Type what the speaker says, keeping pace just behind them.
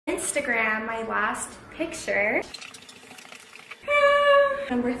Instagram, my last picture.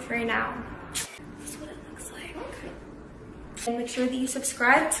 Number 3 now. This is what it looks like. And make sure that you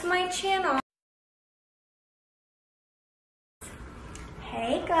subscribe to my channel.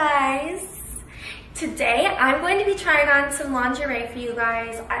 Hey guys! Today I'm going to be trying on some lingerie for you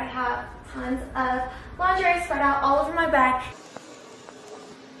guys. I have tons of lingerie spread out all over my bed.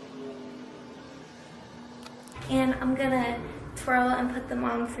 And I'm gonna twirl and put them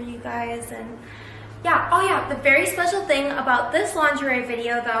on for you guys. And yeah, oh yeah, the very special thing about this lingerie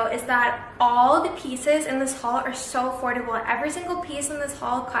video though is that all the pieces in this haul are so affordable. Every single piece in this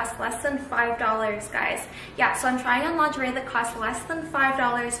haul costs less than $5, guys. Yeah, so I'm trying on lingerie that costs less than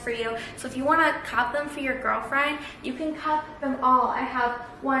 $5 for you. So if you want to cop them for your girlfriend, you can cop them all. I have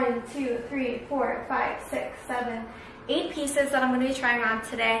 1, 2, 3, 4, 5, 6, 7, 8 pieces that I'm going to be trying on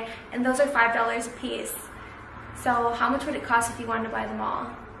today, and those are $5 a piece. So how much would it cost if you wanted to buy them all?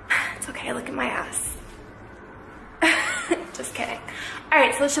 It's okay, look at my ass. Just kidding.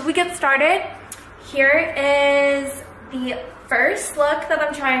 Alright, so should we get started? Here is the first look that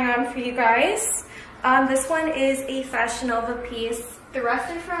I'm trying on for you guys. This one is a Fashion Nova piece. The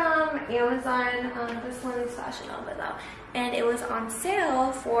rest are from Amazon. This one is Fashion Nova though. And it was on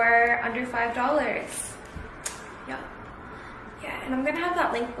sale for under $5. Yeah, and I'm gonna have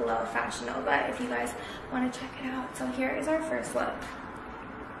that link below, Fashion Nova, if you guys want to check it out. So here is our first look.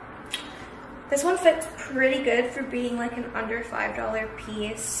 This one fits pretty good for being like an under $5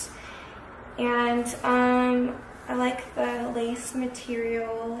 piece. And I like the lace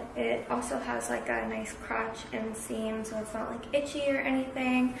material. It also has like a nice crotch and seam, so it's not like itchy or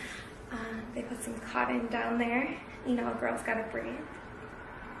anything. They put some cotton down there. You know, a girl's gotta breathe.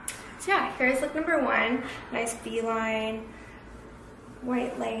 So yeah, here's look number 1. Nice V-line.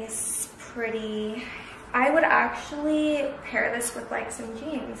 White lace, pretty. I would actually pair this with like some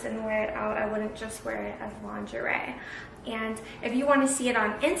jeans and wear it out. I wouldn't just wear it as lingerie. And if you want to see it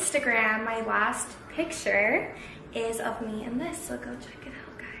on Instagram, my last picture is of me in this, so go check it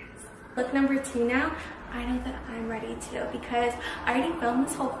out, guys. Look number 2 now. I know that I'm ready to, because I already filmed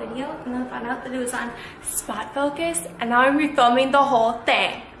this whole video and then found out that it was on spot focus, and now I'm refilming the whole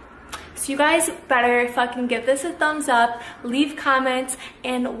thing. So you guys better fucking give this a thumbs up, leave comments,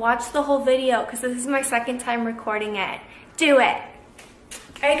 and watch the whole video, because this is my second time recording it. Do it.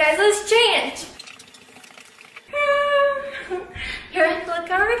 Alright guys, let's change. Here's look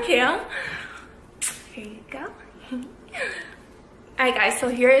number 2. Here you go. Alright guys, so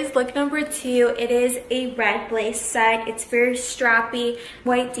here is look number 2. It is a red lace set. It's very strappy.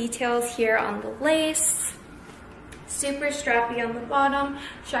 White details here on the lace. Super strappy on the bottom,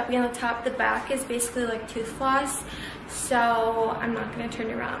 strappy on the top. The back is basically like tooth floss, so I'm not going to turn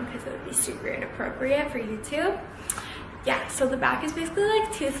it around because it would be super inappropriate for YouTube. Yeah, so the back is basically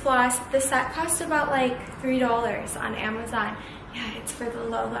like tooth floss. The set cost about like $3 on Amazon. Yeah, it's for the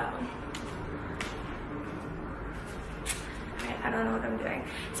low. Alright, I don't know what I'm doing.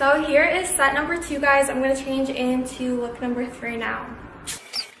 So here is set number 2, guys. I'm going to change into look number 3 now.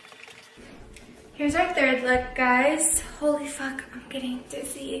 Here's our third look, guys. Holy fuck, I'm getting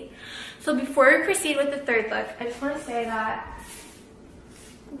dizzy. So before we proceed with the third look, I just want to say that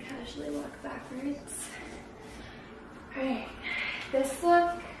and casually walk backwards. Alright, this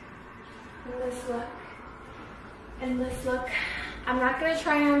look, and this look, and this look, I'm not going to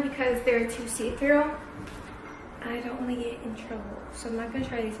try on because they're too see-through. I don't want to get in trouble, so I'm not going to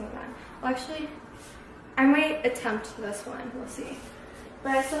try these ones on. Well, actually, I might attempt this one. We'll see.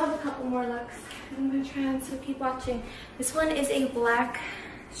 But I still have a couple more looks I'm going to try on, so keep watching. This one is a black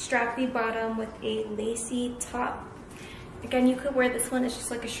strappy bottom with a lacy top. Again, you could wear this one as just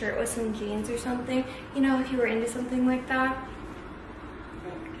like a shirt with some jeans or something, you know, if you were into something like that.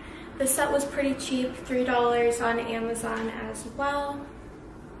 This set was pretty cheap, $3 on Amazon as well.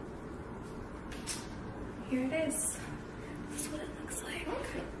 Here it is. This is what it looks like.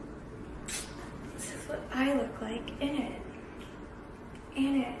 This is what I look like in it.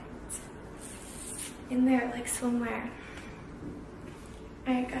 In there like swimwear.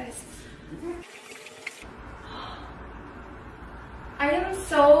 Alright guys. I am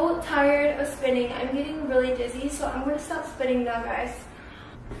so tired of spinning. I'm getting really dizzy, so I'm gonna stop spinning now, guys.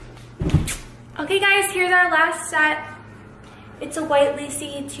 Okay guys, here's our last set. It's a white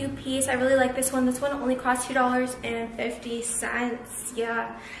lacy 2-piece. I really like this one. This one only cost $2.50.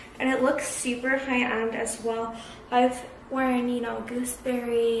 Yeah, and it looks super high-end as well. I've worn, you know,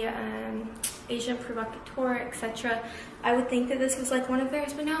 gooseberry, Asian provocateur, etc. I would think that this was like one of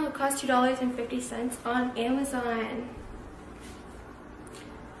theirs, but no, it cost $2.50 on Amazon.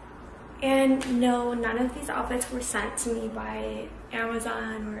 And no, none of these outfits were sent to me by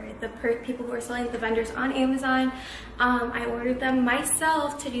Amazon or the people who are selling, the vendors on Amazon. I ordered them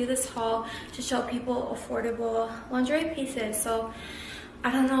myself to do this haul to show people affordable lingerie pieces. So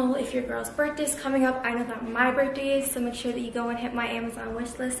I don't know if your girl's birthday is coming up. I know that my birthday is, so make sure that you go and hit my Amazon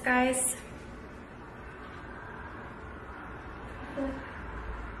wish list, guys.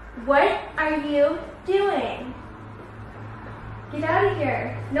 What are you doing? Get out of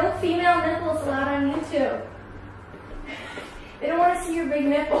here. No female nipples allowed on YouTube. They don't want to see your big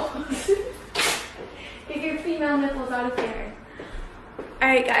nipples. Get your female nipples out of here.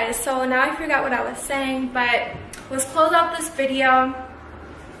 Alright guys, so now I forgot what I was saying, but let's close out this video.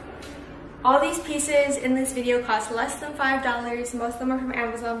 All these pieces in this video cost less than $5. Most of them are from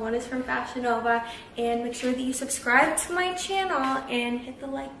Amazon. One is from Fashion Nova. And make sure that you subscribe to my channel and hit the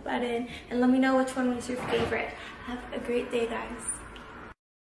like button and let me know which one was your favorite. Have a great day, guys.